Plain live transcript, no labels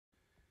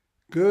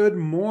Good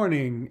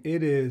morning.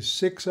 It is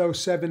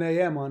 6:07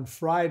 a.m. on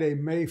Friday,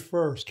 May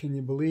 1st. Can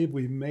you believe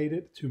we've made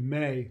it to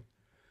May?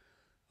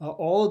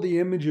 All of the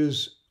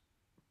images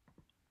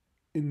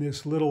in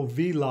this little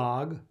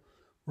vlog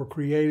were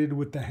created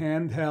with the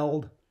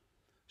handheld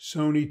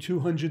Sony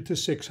 200 to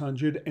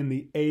 600 and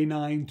the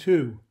A9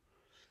 II.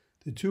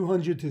 The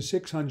 200 to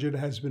 600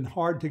 has been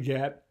hard to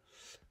get,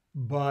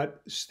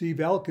 but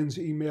Steve Elkins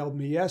emailed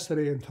me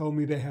yesterday and told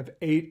me they have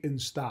 8 in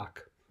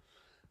stock.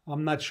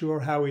 I'm not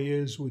sure how he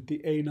is with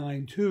the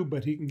A9 II,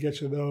 but he can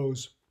get you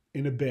those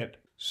in a bit.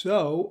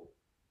 So,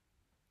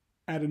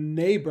 at a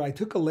neighbor, I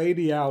took a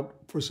lady out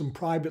for some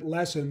private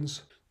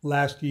lessons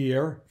last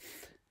year,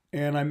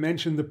 and I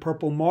mentioned the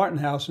Purple Martin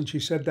house, and she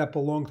said that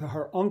belonged to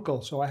her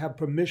uncle, so I have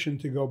permission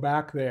to go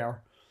back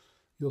there.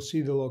 You'll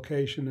see the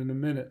location in a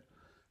minute.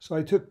 So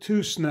I took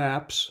 2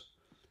 snaps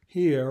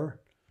here,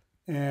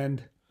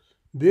 and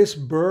this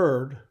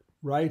bird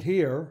right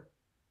here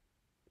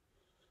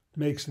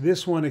makes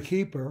this one a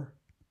keeper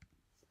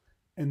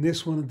and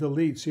this one a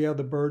delete. See how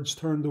the bird's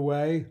turned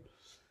away?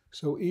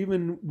 So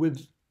even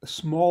with a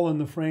small in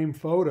the frame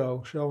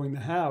photo showing the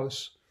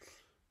house,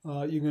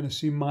 you're going to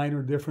see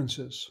minor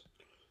differences.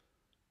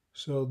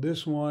 So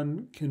this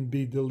one can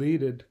be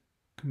deleted.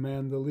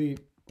 Command delete.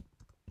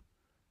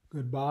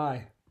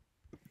 Goodbye.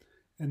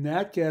 And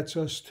that gets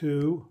us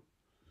to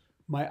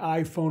my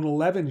iPhone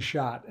 11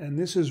 shot. And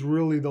this is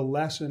really the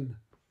lesson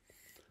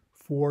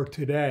for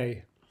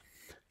today.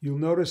 You'll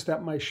notice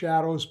that my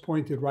shadow is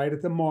pointed right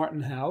at the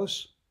Martin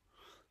house.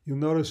 You'll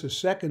notice a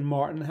second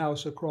Martin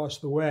house across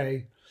the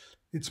way.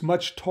 It's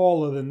much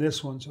taller than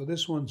this one, so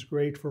this one's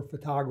great for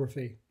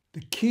photography.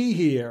 The key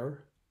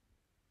here,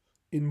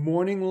 in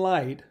morning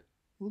light,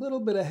 a little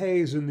bit of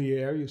haze in the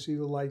air, you see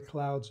the light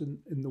clouds in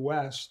the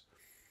west,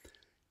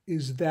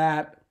 is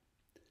that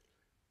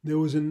there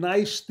was a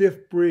nice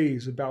stiff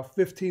breeze, about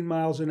 15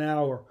 miles an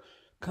hour,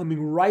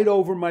 coming right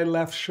over my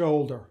left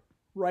shoulder,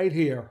 right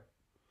here.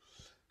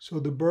 So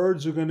the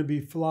birds are going to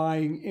be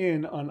flying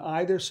in on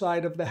either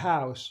side of the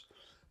house,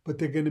 but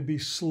they're going to be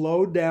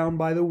slowed down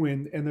by the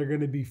wind and they're going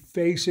to be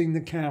facing the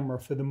camera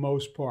for the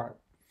most part.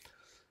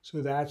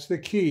 So that's the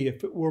key.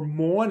 If it were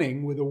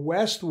morning with a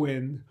west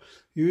wind,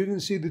 you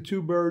even see the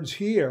 2 birds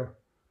here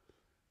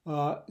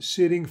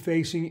sitting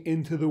facing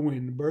into the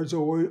wind. Birds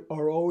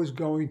are always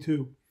going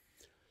to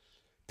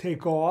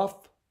take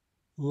off,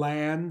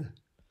 land,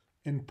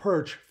 and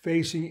perch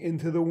facing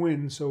into the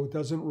wind so it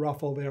doesn't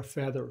ruffle their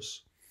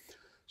feathers.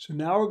 So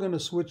now we're going to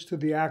switch to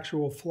the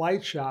actual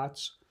flight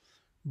shots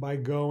by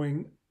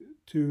going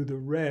to the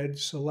red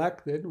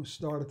selected. We'll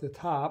start at the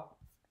top.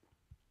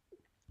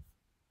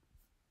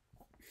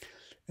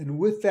 And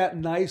with that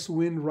nice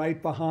wind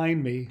right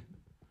behind me,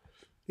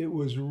 it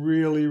was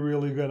really,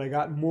 really good. I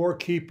got more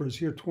keepers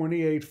here,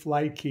 28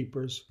 flight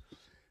keepers,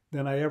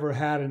 than I ever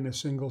had in a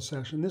single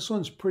session. This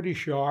one's pretty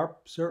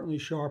sharp, certainly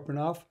sharp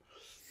enough.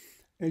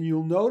 And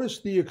you'll notice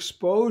the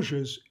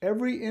exposures.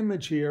 Every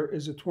image here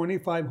is a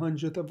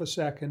 2500th of a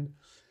second,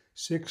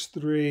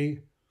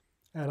 6.3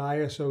 at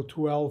ISO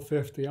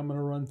 1250. I'm going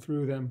to run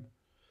through them.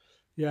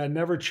 Yeah, it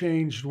never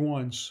changed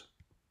once.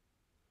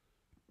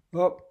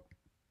 Oh,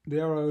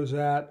 there I was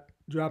at.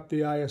 Dropped the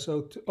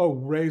ISO.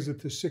 Raised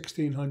it to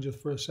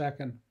 1600th for a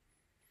second.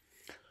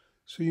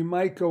 So you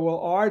might go,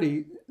 well,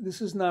 Artie, this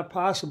is not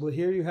possible.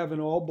 Here you have an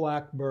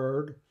all-black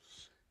bird,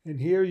 and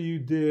here you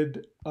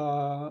did...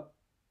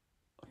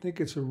 I think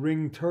it's a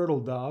ringed turtle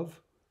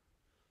dove,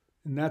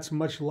 and that's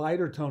much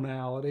lighter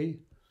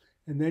tonality.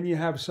 And then you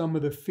have some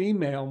of the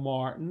female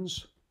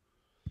martins.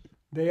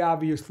 They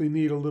obviously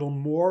need a little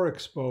more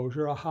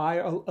exposure,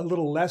 a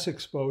little less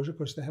exposure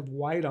because they have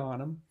white on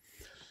them.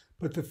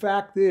 But the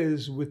fact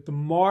is, with the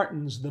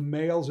martins, the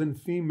males and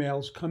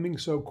females coming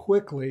so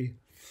quickly,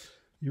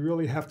 you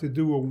really have to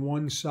do a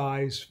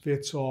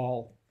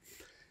one-size-fits-all.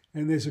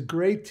 And there's a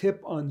great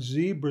tip on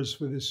zebras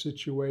for this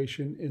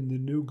situation in the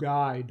new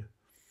guide,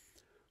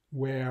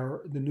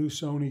 where the new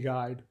Sony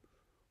guide,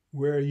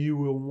 where you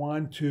will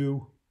want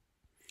to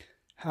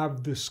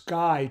have the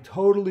sky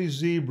totally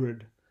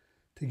zebraed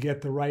to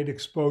get the right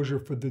exposure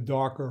for the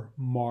darker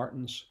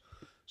martins.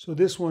 So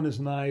this one is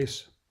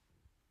nice.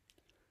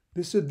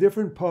 This is a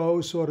different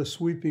pose, sort of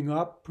sweeping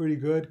up, pretty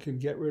good. Can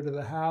get rid of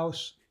the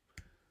house,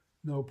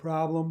 no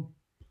problem.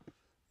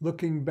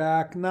 Looking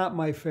back, not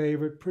my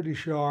favorite, pretty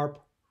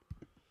sharp.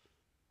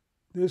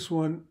 This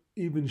one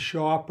even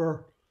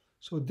sharper.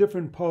 So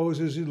different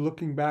poses, he's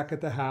looking back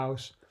at the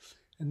house.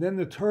 And then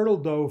the turtle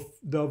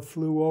dove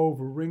flew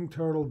over, ringed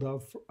turtle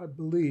dove, I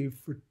believe,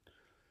 for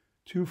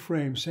 2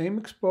 frames. Same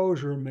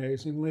exposure,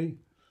 amazingly.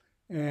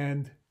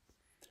 And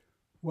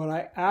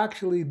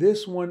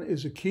this one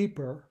is a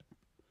keeper,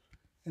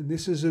 and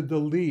this is a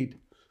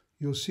delete.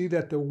 You'll see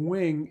that the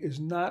wing is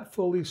not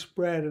fully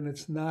spread and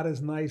it's not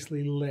as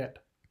nicely lit.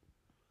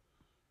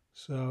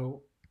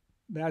 So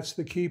that's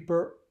the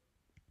keeper,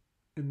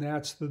 and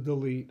that's the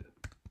delete.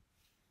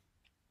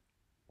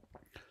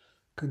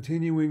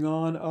 Continuing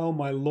on, oh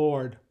my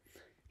Lord.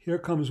 Here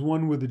comes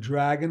one with a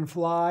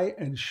dragonfly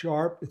and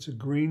sharp. It's a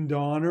green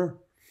donner.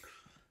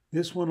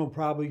 This one will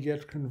probably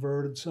get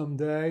converted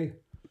someday.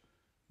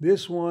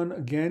 This one,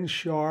 again,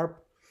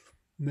 sharp.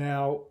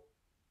 Now,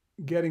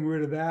 getting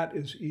rid of that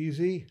is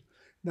easy.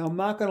 Now, I'm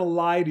not going to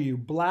lie to you.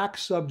 Black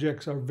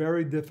subjects are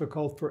very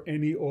difficult for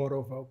any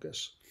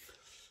autofocus.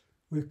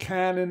 With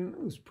Canon,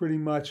 it was pretty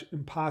much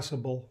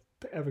impossible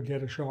to ever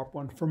get a sharp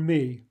one for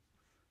me,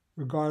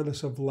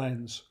 regardless of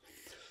lens.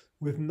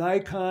 With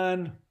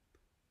Nikon,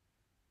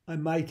 I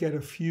might get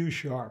a few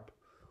sharp.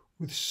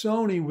 With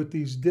Sony, with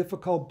these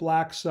difficult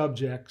black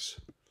subjects,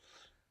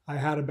 I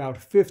had about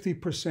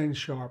 50%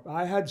 sharp.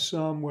 I had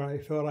some where I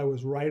thought I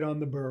was right on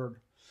the bird.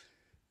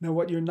 Now,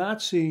 what you're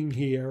not seeing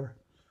here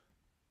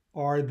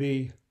are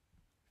the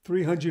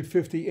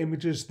 350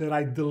 images that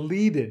I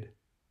deleted,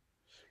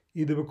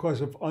 either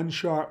because of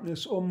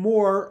unsharpness or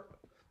more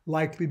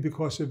likely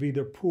because of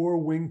either poor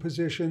wing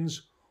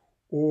positions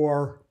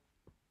or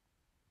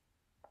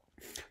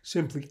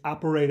simply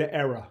operator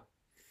error,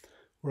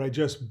 where I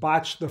just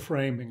botched the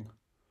framing.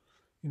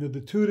 You know,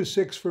 the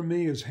 2-6 for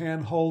me is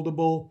hand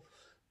holdable,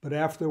 but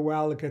after a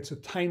while it gets a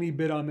tiny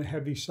bit on the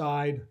heavy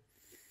side.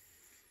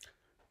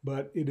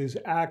 But it is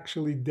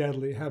actually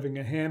deadly having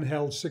a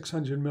handheld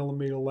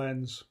 600mm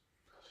lens,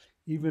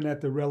 even at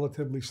the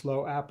relatively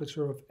slow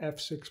aperture of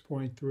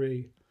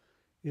f6.3,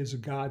 is a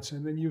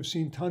godsend. And you've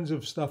seen tons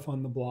of stuff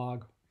on the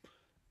blog.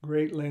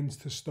 Great lens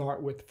to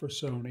start with for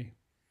Sony.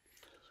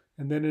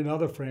 And then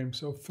another frame,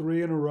 so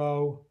 3 in a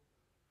row.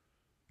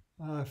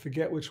 I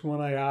forget which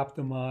one I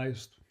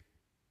optimized.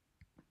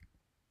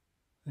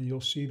 And you'll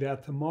see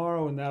that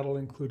tomorrow, and that'll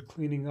include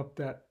cleaning up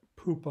that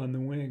poop on the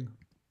wing.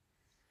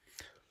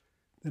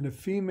 Then a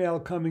female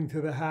coming to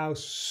the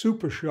house,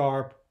 super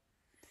sharp.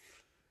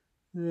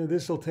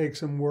 This will take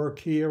some work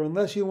here,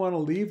 unless you want to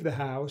leave the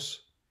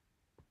house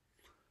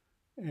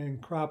and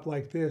crop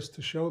like this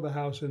to show the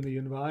house in the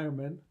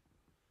environment.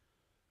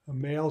 A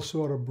male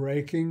sort of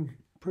breaking,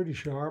 pretty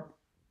sharp.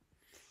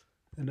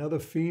 Another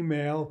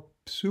female,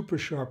 super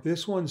sharp.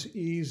 This one's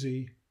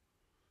easy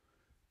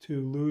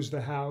to lose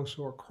the house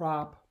or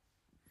crop.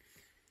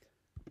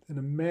 Then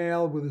a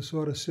male with a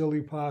sort of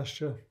silly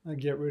posture. I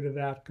get rid of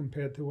that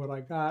compared to what I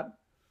got.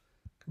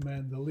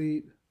 Command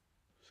delete.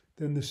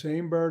 Then the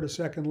same bird a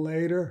second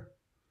later.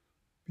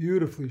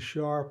 Beautifully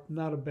sharp,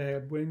 not a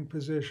bad wing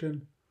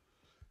position.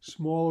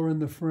 Smaller in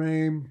the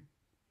frame,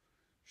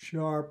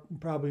 sharp.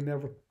 Probably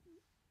never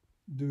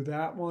do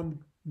that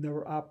one.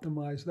 Never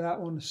optimize that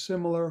one.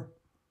 Similar.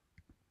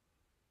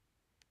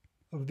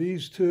 Of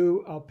these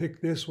two, I'll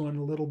pick this one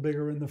a little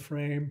bigger in the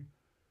frame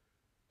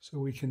so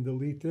we can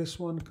delete this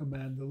one,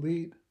 command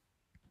delete.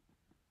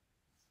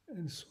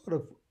 And sort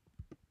of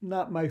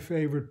not my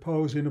favorite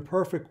pose. In a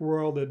perfect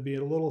world, there'd be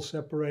a little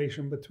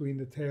separation between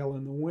the tail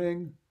and the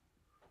wing.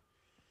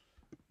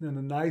 Then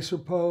a nicer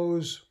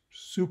pose,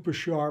 super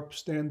sharp,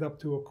 stand up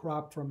to a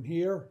crop from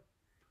here.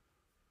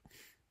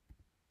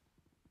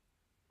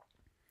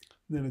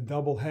 Then a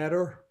double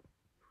header,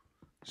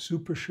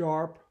 super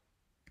sharp.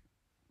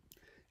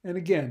 And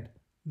again,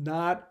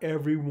 not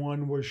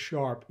everyone was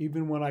sharp,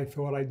 even when I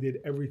thought I did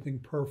everything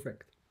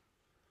perfect.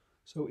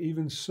 So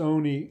even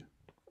Sony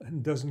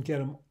doesn't get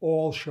them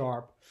all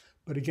sharp.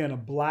 But again, a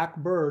black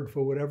bird,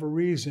 for whatever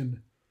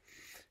reason,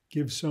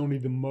 gives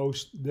Sony the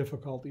most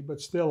difficulty.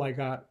 But still, I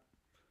got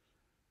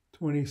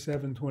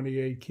 27,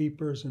 28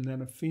 keepers, and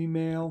then a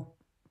female.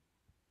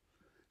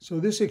 So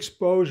this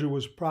exposure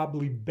was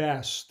probably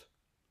best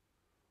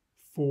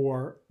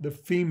for the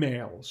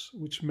females,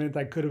 which meant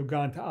I could have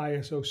gone to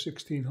ISO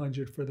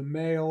 1600 for the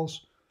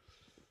males.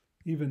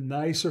 Even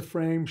nicer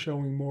frame,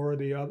 showing more of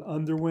the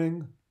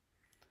underwing.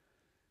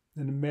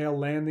 Then a male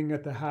landing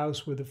at the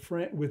house with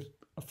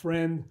a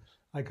friend.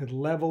 I could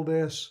level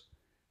this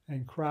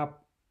and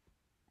crop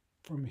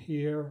from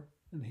here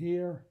and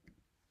here.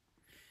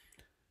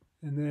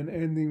 And then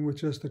ending with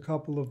just a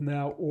couple of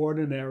now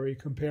ordinary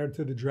compared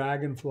to the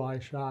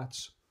dragonfly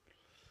shots.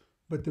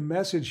 But the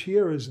message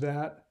here is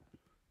that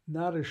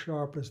not as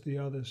sharp as the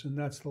others, and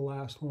that's the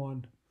last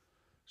one.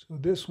 So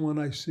this one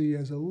I see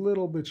as a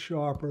little bit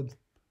sharper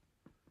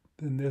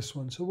than this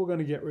one. So we're going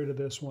to get rid of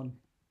this one.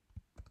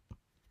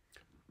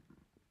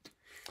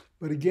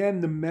 But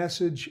again, the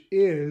message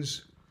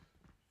is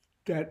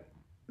that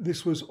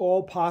this was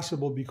all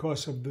possible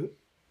because of the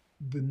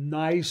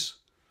nice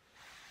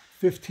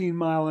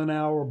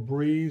 15-mile-an-hour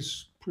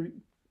breeze,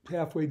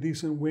 halfway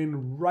decent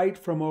wind right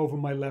from over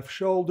my left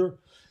shoulder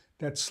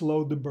that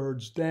slowed the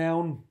birds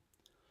down.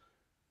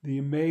 The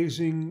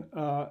amazing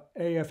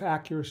AF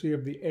accuracy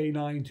of the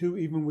A9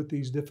 II, even with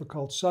these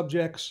difficult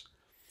subjects.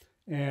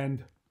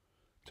 And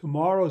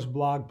tomorrow's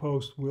blog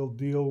post will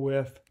deal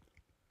with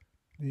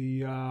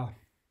the, I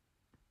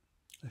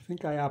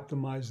think I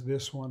optimized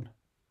this one.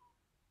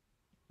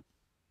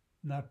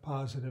 Not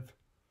positive,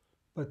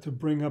 but to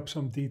bring up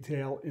some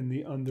detail in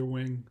the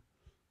underwing,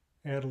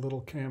 add a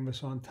little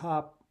canvas on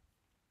top.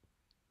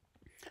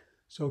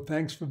 So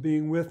thanks for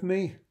being with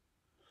me.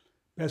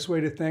 Best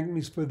way to thank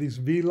me for these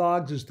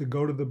vlogs is to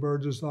go to the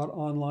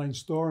Burgess.online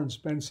store and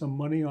spend some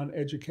money on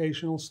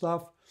educational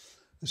stuff,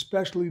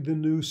 especially the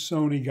new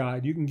Sony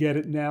guide. You can get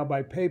it now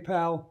by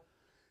PayPal,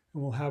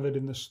 and we'll have it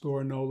in the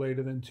store no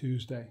later than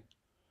Tuesday.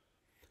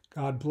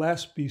 God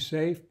bless, be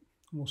safe,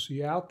 and we'll see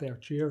you out there.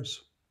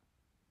 Cheers.